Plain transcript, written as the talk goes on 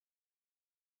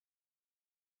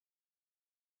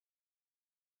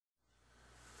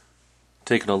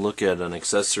Taking a look at an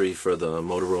accessory for the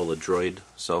Motorola Droid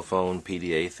cell phone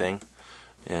PDA thing,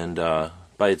 and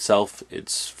by itself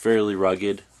it's fairly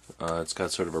rugged. It's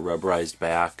got sort of a rubberized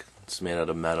back. It's made out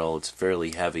of metal. It's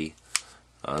fairly heavy.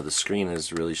 The screen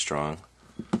is really strong,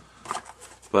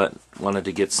 but wanted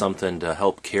to get something to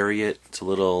help carry it. It's a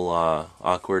little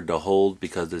awkward to hold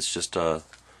because it's just a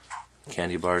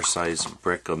candy bar sized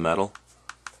brick of metal,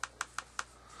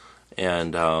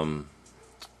 and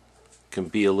can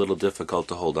be a little difficult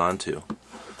to hold on to.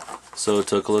 So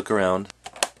took a look around.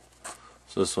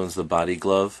 So this one's the body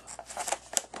glove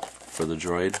for the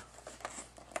Droid.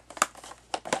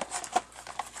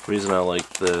 The reason I like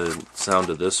the sound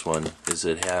of this one is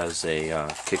it has a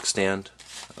kickstand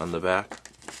on the back,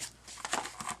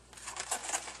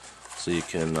 so you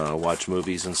can watch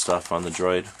movies and stuff on the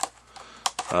Droid.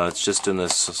 It's just in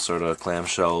this sort of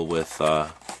clamshell with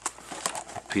a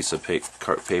piece of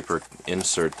paper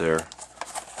insert there,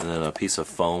 and then a piece of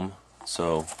foam,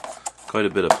 so quite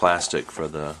a bit of plastic for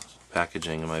the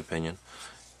packaging in my opinion.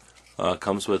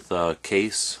 Comes with a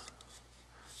case,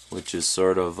 which is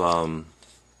sort of I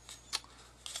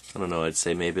don't know, I'd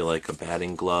say maybe like a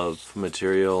batting glove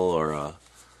material or a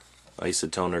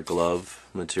isotoner glove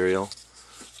material.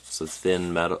 It's a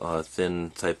thin metal,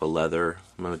 thin type of leather.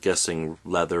 I'm guessing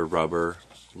leather, rubber,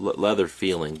 leather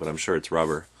feeling, but I'm sure it's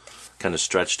rubber, kind of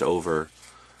stretched over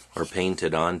or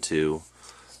painted onto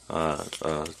a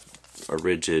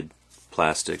rigid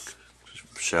plastic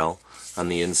shell. On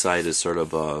the inside is sort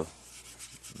of a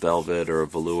velvet or a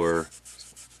velour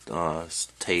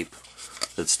tape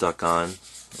that's stuck on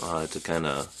to kind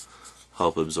of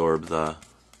help absorb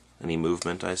any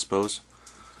movement, I suppose.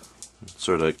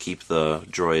 Sort of keep the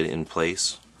Droid in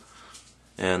place.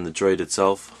 And the Droid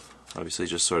itself obviously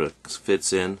just sort of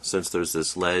fits in. Since there's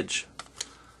this ledge,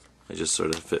 I just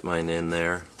sort of fit mine in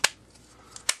there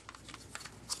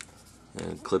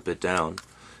and clip it down,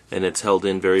 and it's held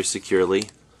in very securely.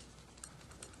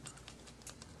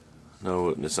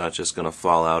 No, it's not just going to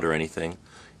fall out or anything.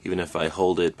 Even if I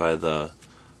hold it by the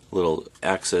little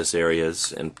access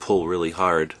areas and pull really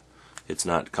hard, it's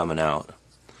not coming out.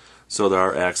 So there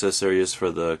are access areas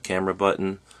for the camera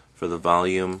button, for the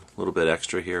volume, a little bit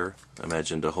extra here, I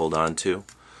imagine, to hold on to.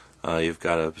 You've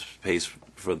got a space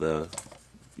for the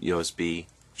USB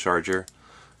charger,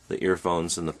 the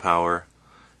earphones, and the power,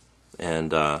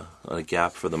 and a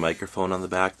gap for the microphone on the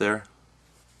back there,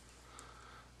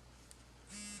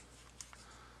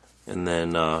 and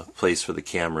then place for the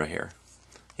camera here,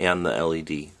 and the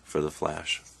LED for the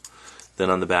flash.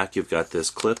 Then on the back you've got this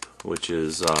clip, which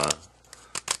is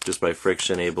just by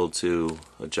friction able to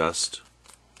adjust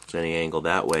to any angle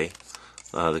that way.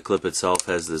 The clip itself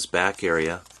has this back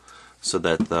area so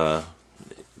that the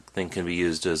thing can be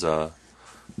used as a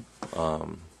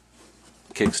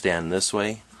kickstand this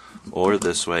way or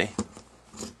this way.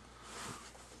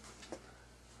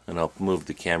 And I'll move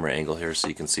the camera angle here so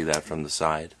you can see that from the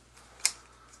side.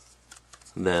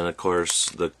 Then of course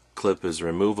the clip is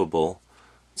removable.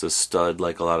 It's a stud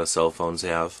like a lot of cell phones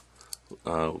have,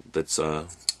 that's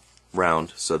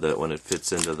round, so that when it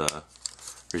fits into the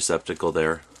receptacle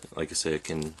there, like I say, it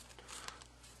can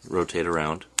rotate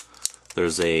around.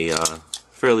 There's a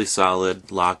fairly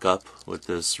solid lockup with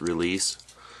this release.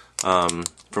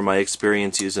 From my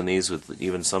experience using these with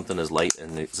even something as light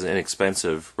and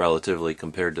inexpensive relatively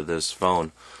compared to this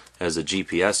phone as a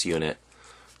GPS unit,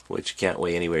 which can't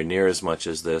weigh anywhere near as much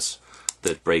as this,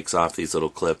 that breaks off these little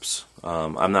clips.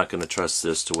 I'm not going to trust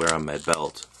this to wear on my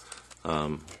belt.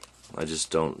 I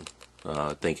just don't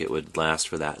think it would last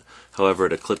for that. However,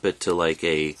 to clip it to like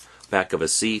a back of a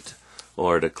seat,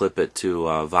 or to clip it to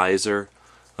a visor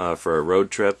for a road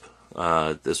trip,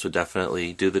 this would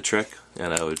definitely do the trick,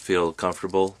 and I would feel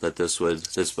comfortable that this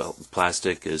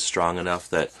plastic is strong enough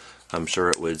that I'm sure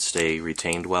it would stay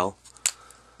retained well.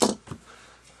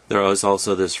 There is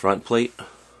also this front plate,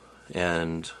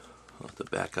 and I'll have to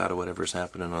back out of whatever's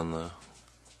happening on the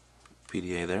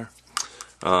PDA there.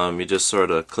 You just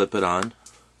sort of clip it on,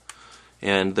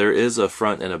 and there is a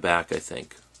front and a back, I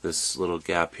think. This little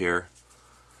gap here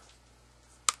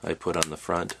I put on the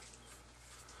front,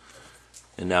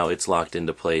 and now it's locked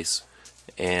into place,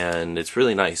 and it's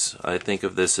really nice. I think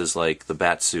of this as like the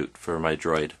bat suit for my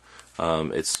Droid.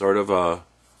 It's sort of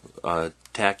a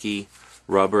tacky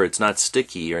rubber. It's not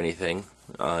sticky or anything.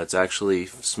 It's actually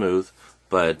smooth,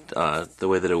 but the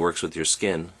way that it works with your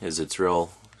skin is it's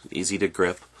real easy to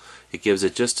grip. It gives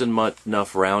it just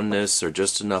enough roundness or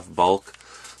just enough bulk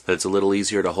that it's a little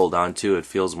easier to hold on to. It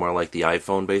feels more like the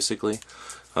iPhone basically.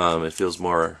 It feels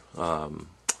more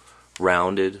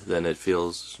rounded than it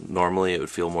feels normally. It would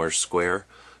feel more square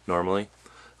normally.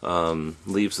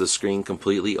 Leaves the screen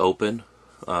completely open.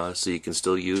 so you can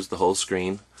still use the whole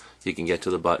screen. You can get to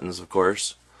the buttons, of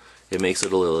course. It makes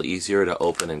it a little easier to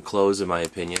open and close, in my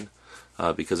opinion,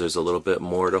 because there's a little bit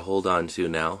more to hold on to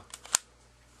now.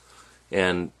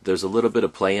 And there's a little bit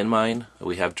of play in mine.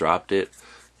 We have dropped it,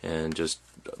 and just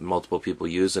multiple people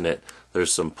using it.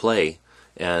 There's some play,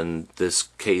 and this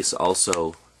case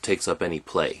also takes up any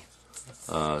play.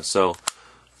 So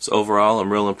overall,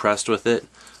 I'm real impressed with it.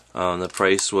 The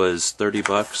price was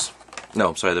 $30. No,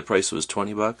 I'm sorry, the price was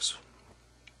 $20.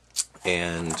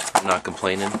 And I'm not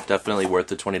complaining. Definitely worth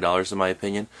the $20 in my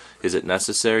opinion. Is it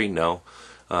necessary? No.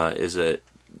 Is it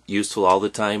useful all the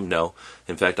time? No.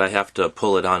 In fact, I have to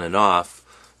pull it on and off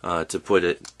to put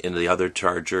it into the other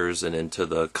chargers and into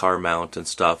the car mount and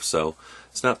stuff, so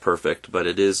it's not perfect, but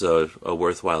it is a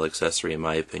worthwhile accessory in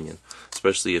my opinion,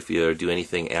 especially if you do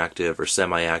anything active or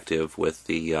semi-active with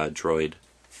the Droid.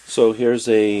 So here's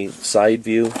a side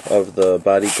view of the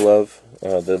body glove,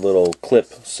 the little clip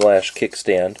slash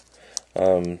kickstand.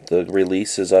 The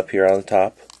release is up here on the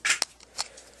top.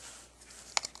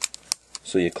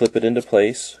 So you clip it into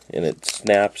place and it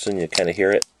snaps and you kind of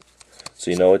hear it,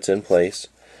 so you know it's in place.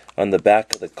 On the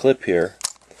back of the clip here,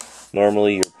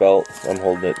 normally your belt, I'm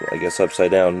holding it I guess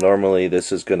upside down, normally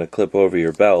this is going to clip over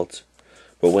your belt,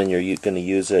 but when you're going to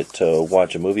use it to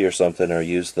watch a movie or something, or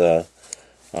use the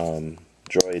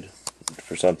Droid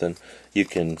for something, you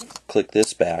can click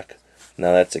this back.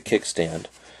 Now that's a kickstand,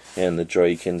 and the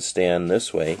Droid can stand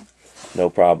this way, no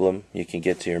problem. You can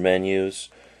get to your menus,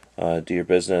 do your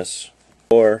business,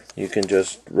 or you can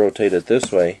just rotate it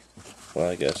this way, well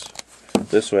I guess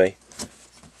this way,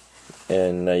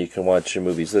 and now you can watch your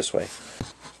movies this way.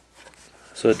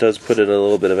 So it does put it at a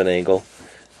little bit of an angle,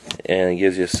 and it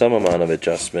gives you some amount of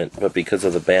adjustment, but because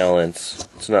of the balance,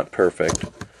 it's not perfect.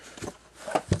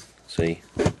 See?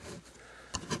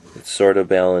 It's sort of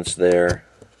balanced there.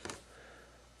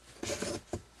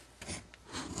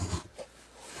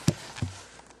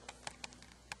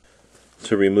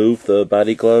 To remove the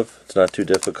body glove, it's not too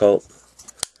difficult.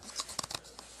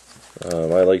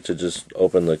 I like to just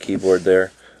open the keyboard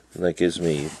there, and that gives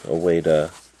me a way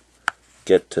to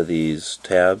get to these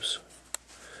tabs.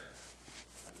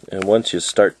 And once you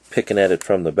start picking at it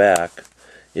from the back,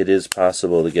 it is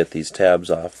possible to get these tabs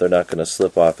off. They're not going to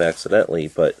slip off accidentally,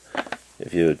 but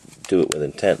if you do it with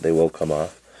intent, they will come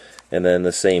off. And then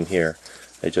the same here.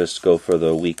 I just go for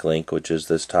the weak link, which is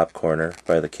this top corner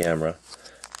by the camera,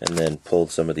 and then pull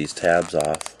some of these tabs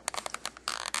off.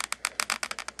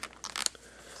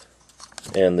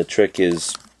 And the trick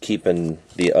is keeping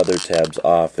the other tabs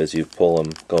off as you pull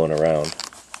them going around.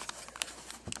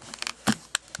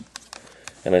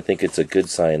 And I think it's a good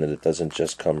sign that it doesn't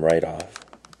just come right off.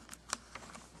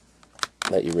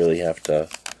 That you really have to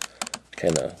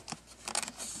kind of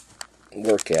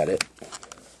work at it.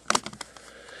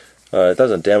 It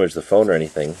doesn't damage the phone or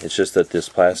anything. It's just that this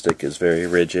plastic is very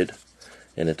rigid,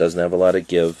 and it doesn't have a lot of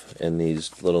give, and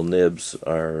these little nibs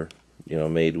are,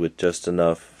 made with just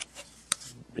enough,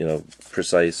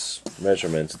 precise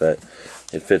measurements that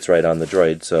it fits right on the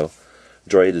Droid. So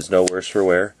Droid is no worse for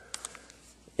wear,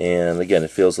 and again,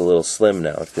 it feels a little slim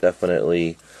now. It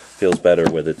definitely feels better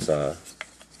with its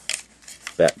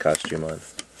back costume on.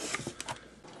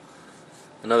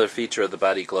 Another feature of the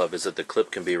body glove is that the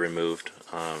clip can be removed.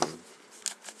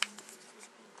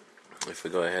 If we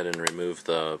go ahead and remove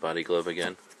the body glove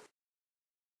again.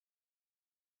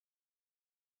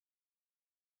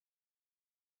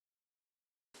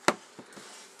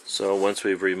 So once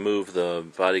we've removed the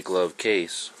body glove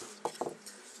case,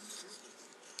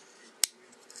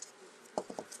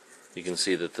 you can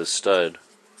see that the stud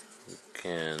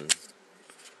can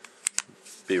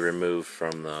be removed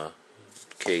from the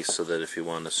case, so that if you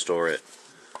want to store it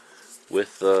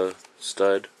with the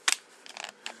stud,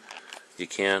 you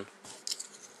can.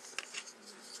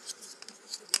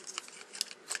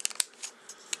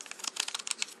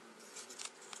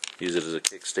 Use it as a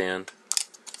kickstand,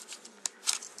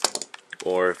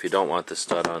 or if you don't want the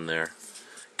stud on there,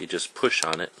 you just push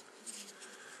on it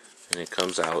and it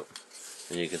comes out,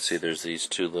 and you can see there's these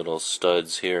two little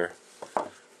studs here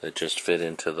that just fit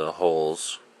into the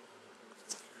holes.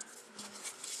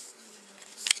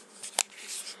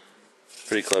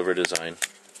 Pretty clever design.